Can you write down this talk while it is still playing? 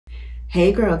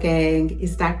Hey girl gang,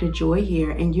 it's Dr. Joy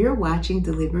here and you're watching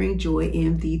Delivering Joy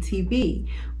MD TV.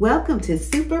 Welcome to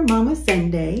Super Mama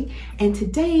Sunday, and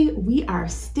today we are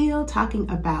still talking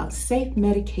about safe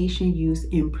medication use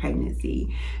in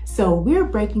pregnancy. So we're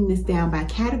breaking this down by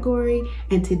category,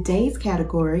 and today's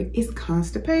category is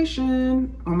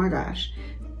constipation. Oh my gosh,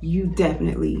 you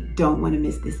definitely don't want to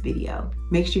miss this video.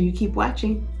 Make sure you keep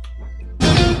watching.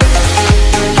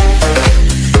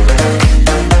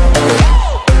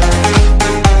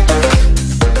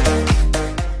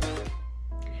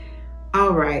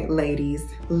 All right, ladies,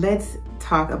 let's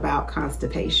talk about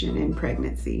constipation in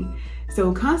pregnancy.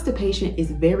 So constipation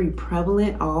is very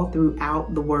prevalent all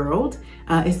throughout the world,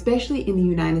 especially in the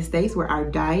United States where our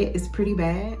diet is pretty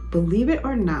bad. Believe it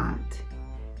or not,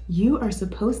 you are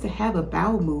supposed to have a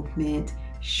bowel movement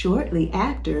shortly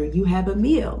after you have a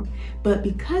meal. But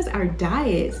because our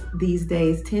diets these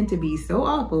days tend to be so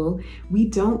awful, we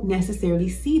don't necessarily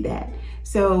see that.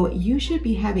 So you should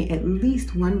be having at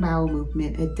least one bowel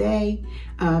movement a day.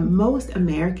 Most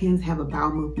Americans have a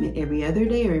bowel movement every other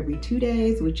day or every 2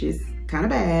 days, which is kind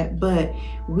of bad, but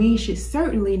we should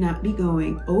certainly not be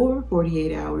going over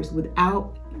 48 hours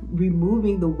without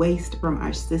removing the waste from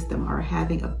our system or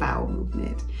having a bowel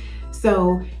movement.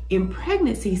 So in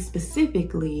pregnancy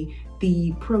specifically,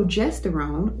 the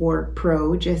progesterone or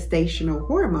progestational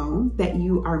hormone that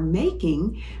you are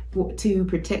making to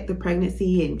protect the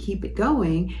pregnancy and keep it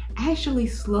going actually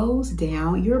slows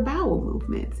down your bowel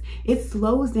movements. It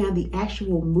slows down the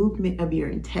actual movement of your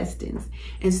intestines.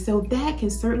 And so that can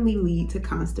certainly lead to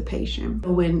constipation.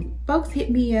 When folks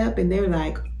hit me up and they're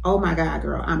like, oh my God,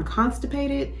 girl, I'm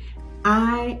constipated,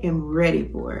 I am ready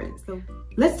for it. So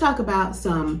let's talk about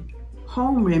some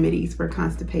home remedies for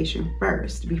constipation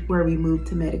first before we move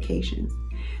to medications.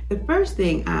 The first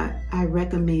thing I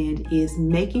recommend is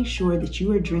making sure that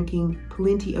you are drinking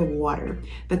plenty of water.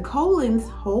 The colon's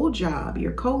whole job,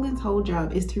 your colon's whole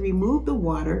job is to remove the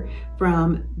water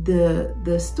from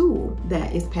the stool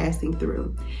that is passing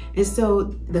through. And so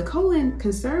the colon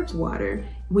conserves water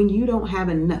when you don't have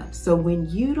enough. So when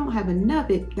you don't have enough,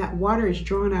 that water is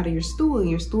drawn out of your stool and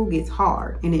your stool gets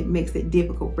hard and it makes it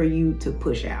difficult for you to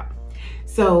push out.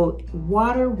 So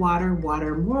water, water,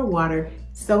 water, more water,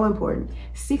 so important.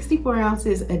 64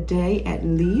 ounces a day at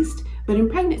least, but in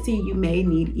pregnancy, you may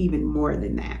need even more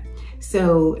than that.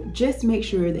 So just make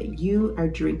sure that you are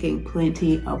drinking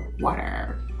plenty of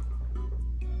water.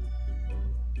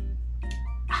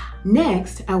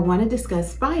 Next, I want to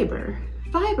discuss fiber.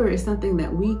 Fiber is something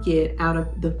that we get out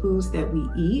of the foods that we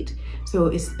eat. So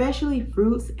especially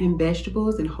fruits and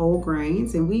vegetables and whole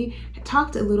grains. And we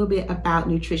talked a little bit about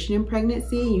nutrition in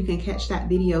pregnancy. You can catch that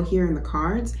video here in the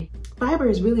cards. Fiber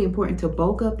is really important to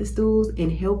bulk up the stools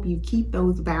and help you keep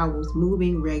those bowels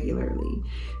moving regularly.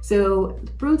 So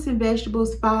fruits and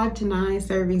vegetables, 5 to 9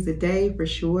 servings a day for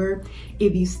sure.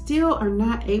 If you still are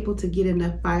not able to get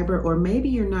enough fiber, or maybe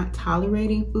you're not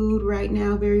tolerating food right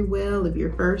now very well, if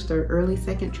you're first or early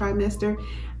second trimester,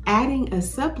 adding a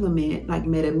supplement like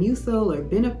Metamucil or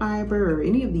Benefiber or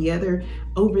any of the other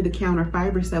over-the-counter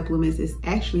fiber supplements is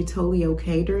actually totally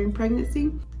okay during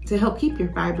pregnancy to help keep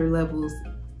your fiber levels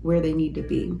where they need to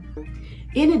be.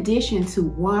 In addition to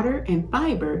water and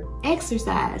fiber,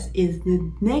 exercise is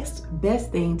the next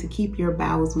best thing to keep your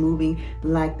bowels moving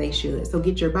like they should. So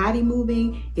get your body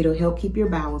moving, it'll help keep your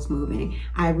bowels moving.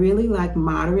 I really like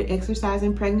moderate exercise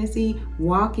in pregnancy.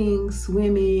 Walking,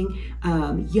 swimming,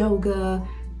 yoga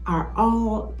are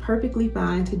all perfectly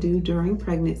fine to do during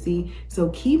pregnancy. So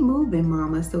keep moving,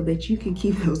 mama, so that you can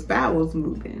keep those bowels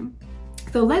moving.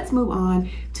 So let's move on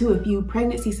to a few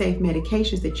pregnancy safe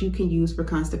medications that you can use for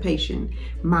constipation.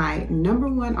 My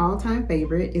 #1 all-time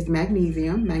favorite is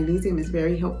magnesium. Magnesium is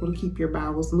very helpful to keep your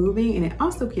bowels moving, and it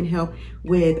also can help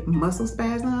with muscle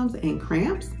spasms and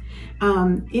cramps.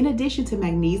 In addition to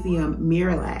magnesium,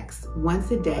 Miralax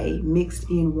once a day mixed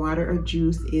in water or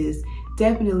juice is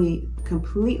definitely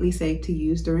completely safe to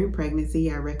use during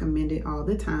pregnancy. I recommend it all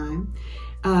the time.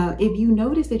 If you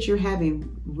notice that you're having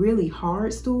really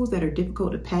hard stools that are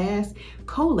difficult to pass,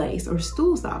 Colace or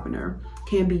stool softener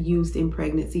can be used in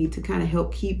pregnancy to kind of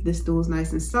help keep the stools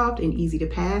nice and soft and easy to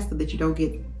pass so that you don't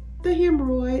get the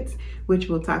hemorrhoids, which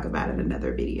we'll talk about in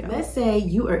another video. Let's say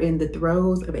you are in the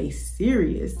throes of a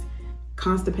serious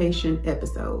constipation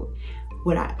episode.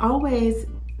 What I always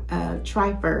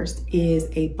try first is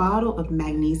a bottle of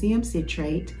magnesium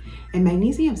citrate. And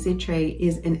magnesium citrate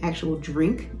is an actual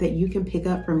drink that you can pick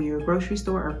up from your grocery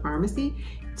store or pharmacy.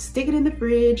 Stick it in the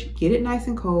fridge, get it nice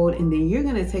and cold, and then you're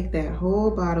gonna take that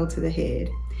whole bottle to the head.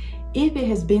 If it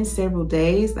has been several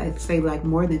days, I'd say like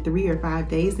more than 3 or 5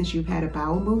 days since you've had a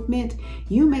bowel movement,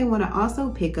 you may want to also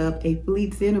pick up a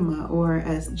Fleet's enema or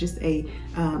just a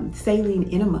saline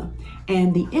enema.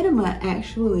 And the enema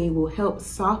actually will help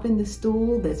soften the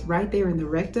stool that's right there in the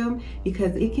rectum,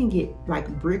 because it can get like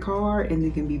brick hard and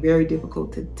it can be very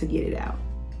difficult to get it out.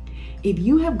 If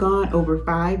you have gone over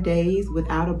 5 days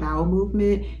without a bowel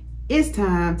movement, it's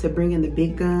time to bring in the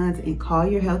big guns and call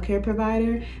your healthcare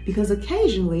provider, because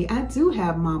occasionally I do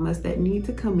have mamas that need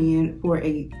to come in for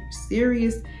a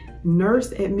serious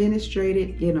nurse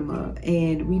administrated enema,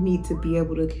 and we need to be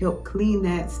able to help clean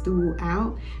that stool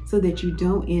out so that you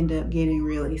don't end up getting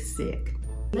really sick.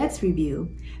 Let's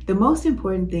review. The most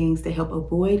important things to help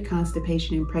avoid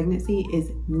constipation in pregnancy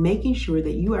is making sure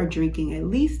that you are drinking at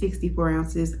least 64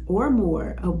 ounces or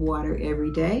more of water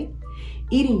every day,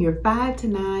 eating your 5 to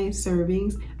 9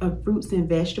 servings of fruits and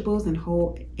vegetables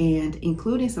and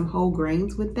including some whole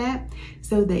grains with that,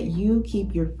 so that you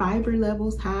keep your fiber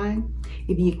levels high.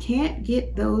 If you can't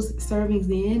get those servings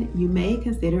in, you may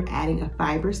consider adding a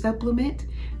fiber supplement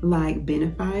like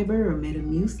Benefiber or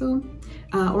Metamucil,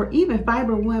 or even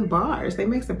Fiber One bars. They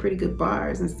make some pretty good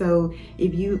bars. And so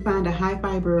if you find a high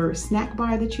fiber snack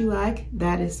bar that you like,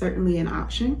 that is certainly an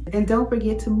option. And don't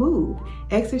forget to move.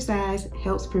 Exercise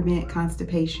helps prevent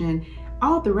constipation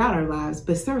all throughout our lives,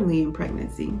 but certainly in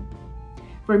pregnancy.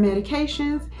 For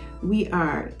medications, we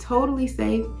are totally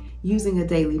safe using a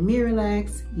daily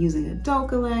Miralax, using a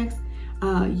Docalax,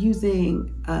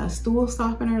 using a stool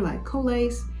softener like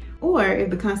Colace, or if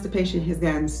the constipation has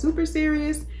gotten super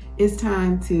serious, it's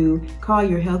time to call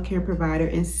your healthcare provider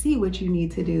and see what you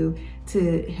need to do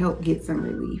to help get some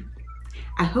relief.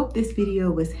 I hope this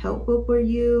video was helpful for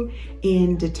you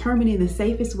in determining the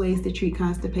safest ways to treat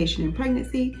constipation in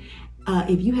pregnancy.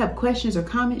 If you have questions or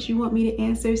comments you want me to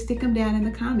answer, stick them down in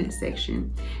the comment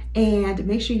section. And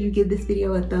make sure you give this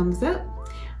video a thumbs up.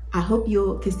 I hope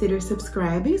you'll consider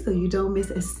subscribing so you don't miss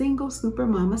a single Super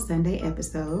Mama Sunday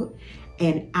episode.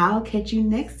 And I'll catch you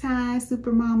next time,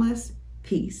 Super Mamas.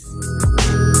 Peace.